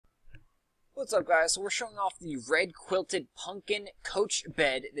What's up, guys? So we're showing off the red-quilted pumpkin coach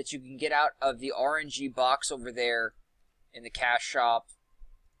bed that you can get out of the RNG box over there in the cash shop.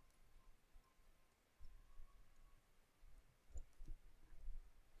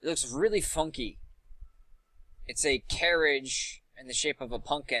 It looks really funky. It's a carriage in the shape of a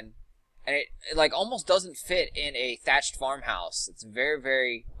pumpkin, and it like almost doesn't fit in a thatched farmhouse. It's very,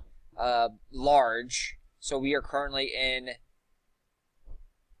 very large. So we are currently in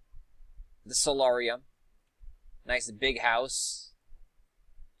the solarium. Nice big house.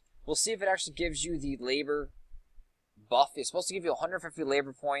 We'll see if it actually gives you the labor buff. It's supposed to give you 150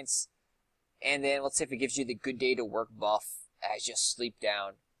 labor points. And then let's see if it gives you the good day to work buff as you sleep down.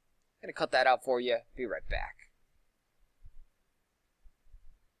 I'm going to cut that out for you. Be right back.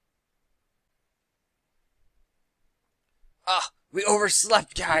 We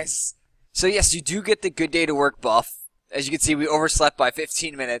overslept, guys. So yes, you do get the good day to work buff. As you can see, we overslept by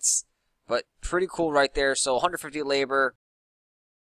 15 minutes. But pretty cool right there. So 150 labor,